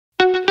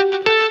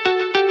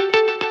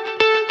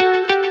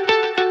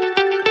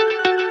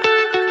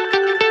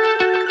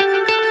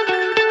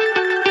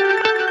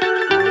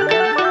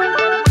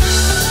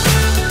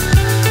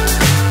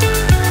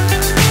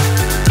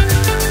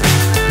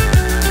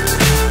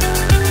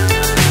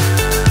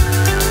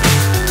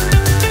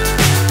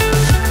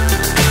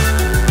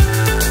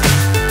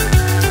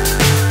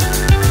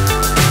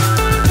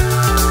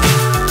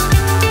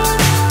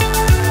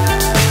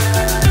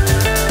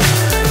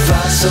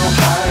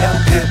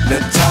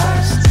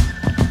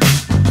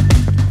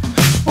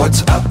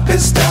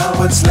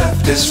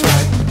left is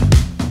right.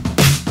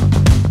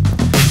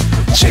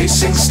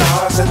 Chasing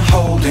stars and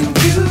holding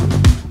you.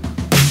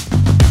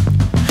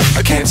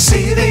 I can't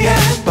see the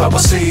end, but we'll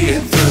see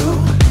it through.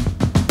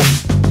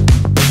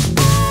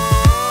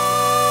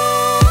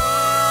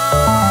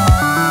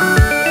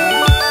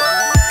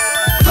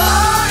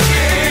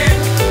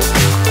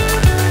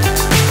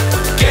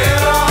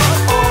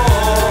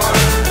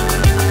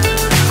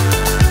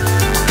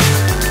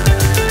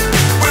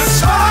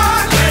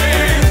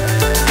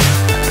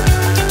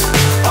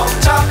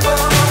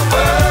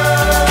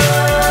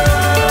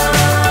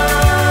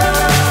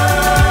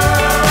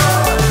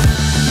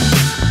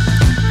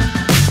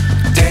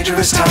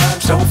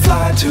 Times don't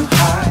fly too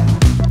high.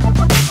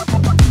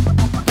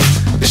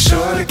 Be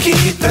sure to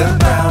keep the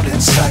ground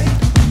in sight.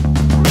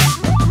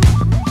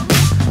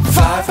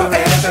 Fly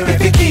forever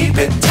if you keep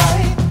it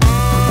tight.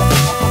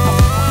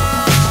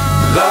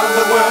 Love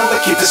the world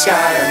but keep the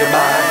sky on your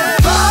mind.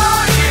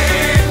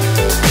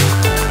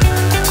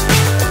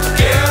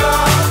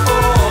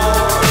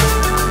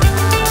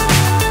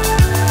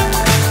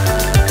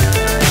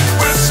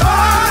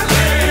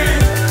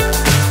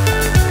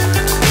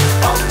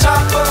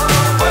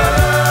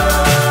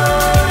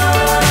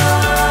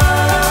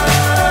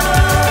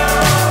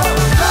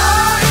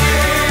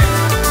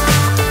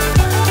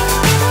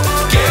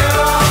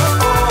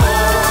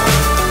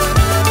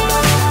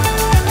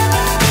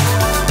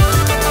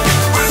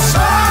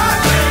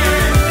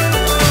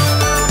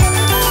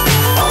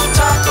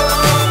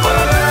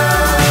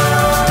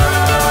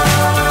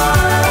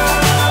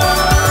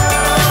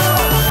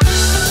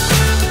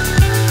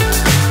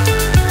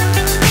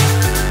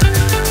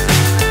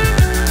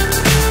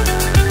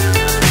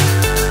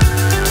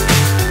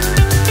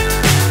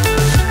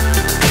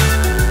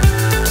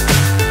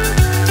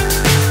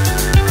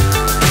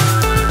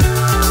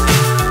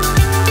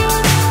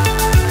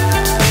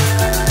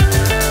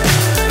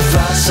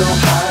 So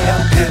high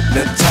I'm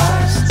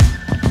hypnotized.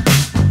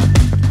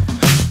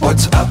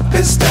 What's up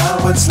is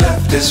down, what's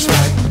left is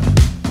right.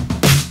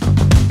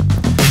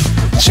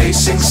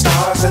 Chasing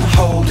stars and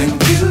holding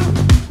you.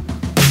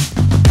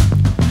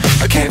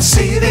 I can't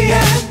see the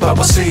end, but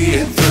we'll see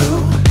it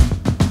through.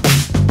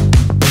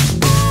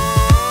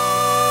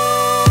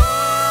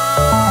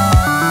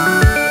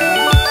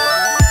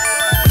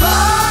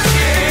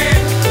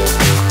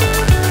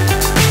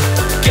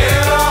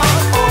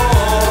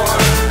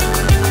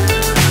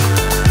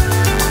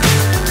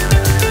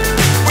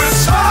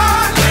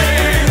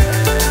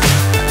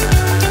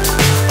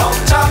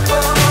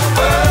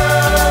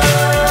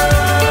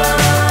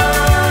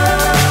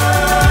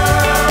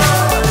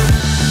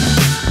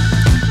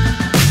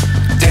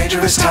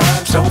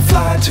 Times don't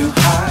fly too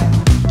high.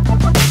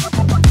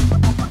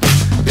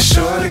 Be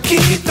sure to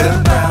keep the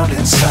ground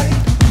in sight.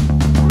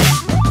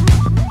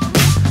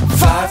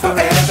 Fly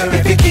forever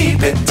if you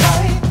keep it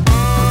tight.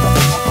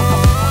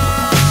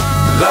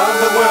 Love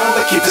the world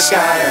but keep the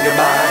sky on your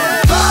mind.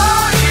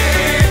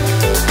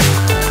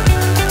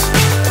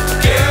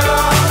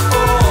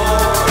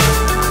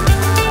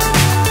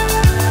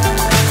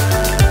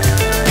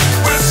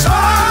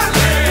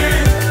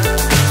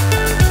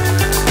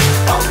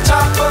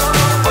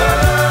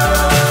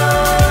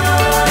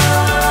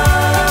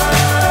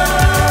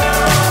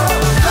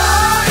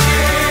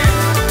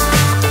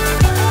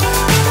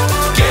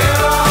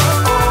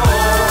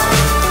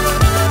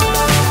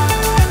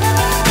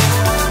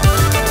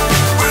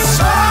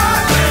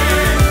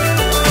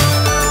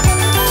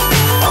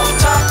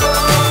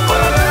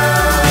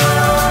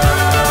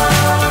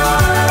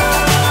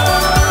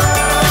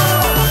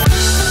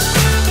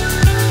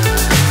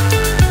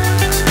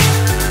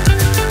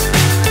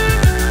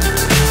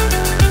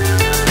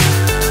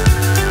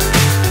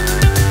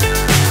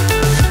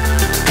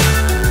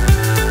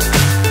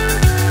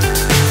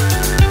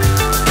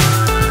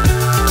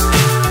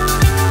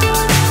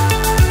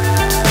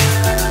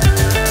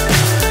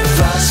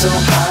 So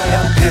high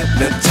I'm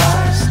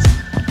hypnotized.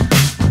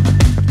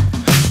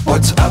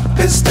 What's up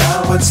is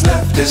down, what's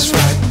left is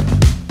right.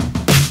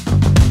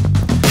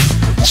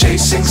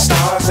 Chasing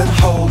stars and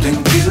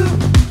holding you.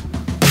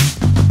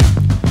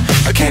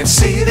 I can't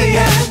see the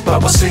end,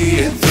 but we'll see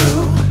it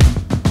through.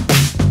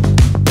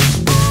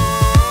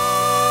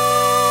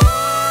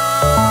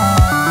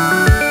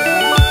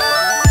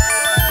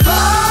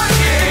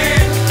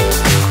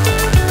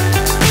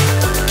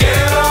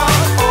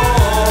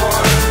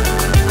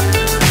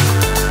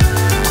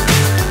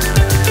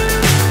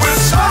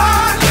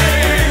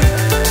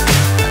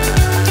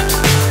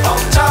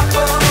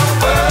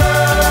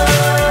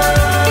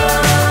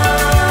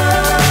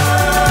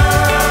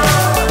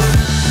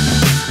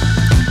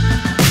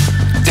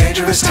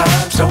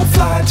 Times don't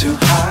fly too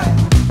high.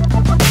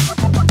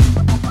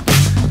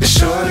 Be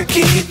sure to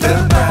keep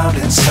the ground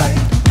in sight.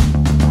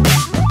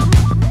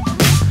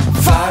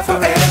 Fly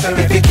forever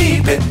if you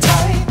keep it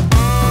tight.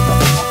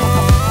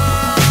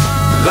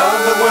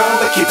 Love the world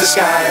but keep the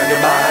sky on your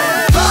mind.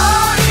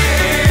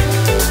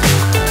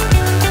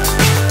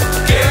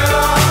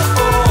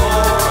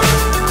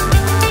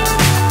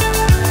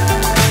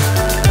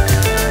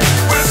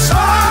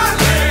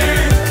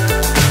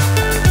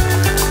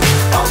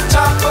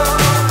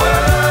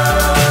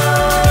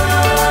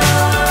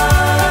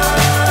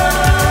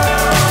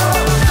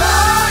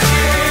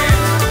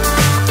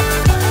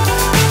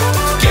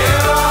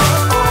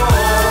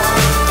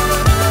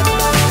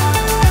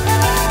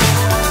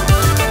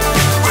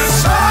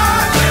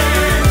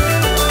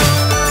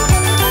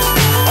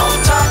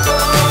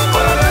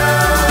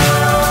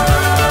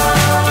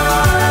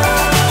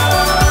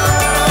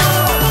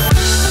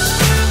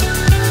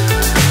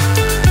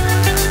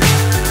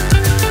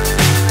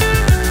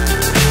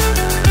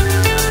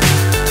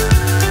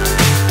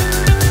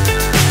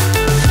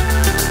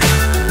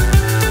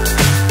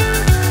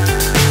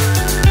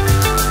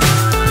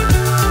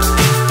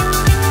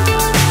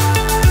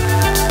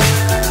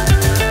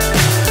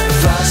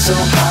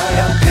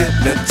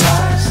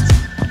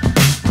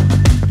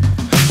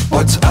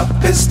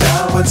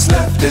 what's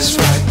left is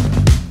right.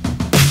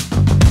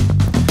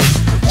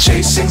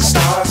 Chasing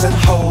stars and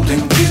holding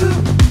you.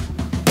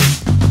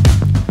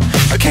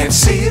 I can't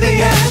see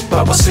the end,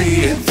 but we'll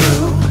see it through.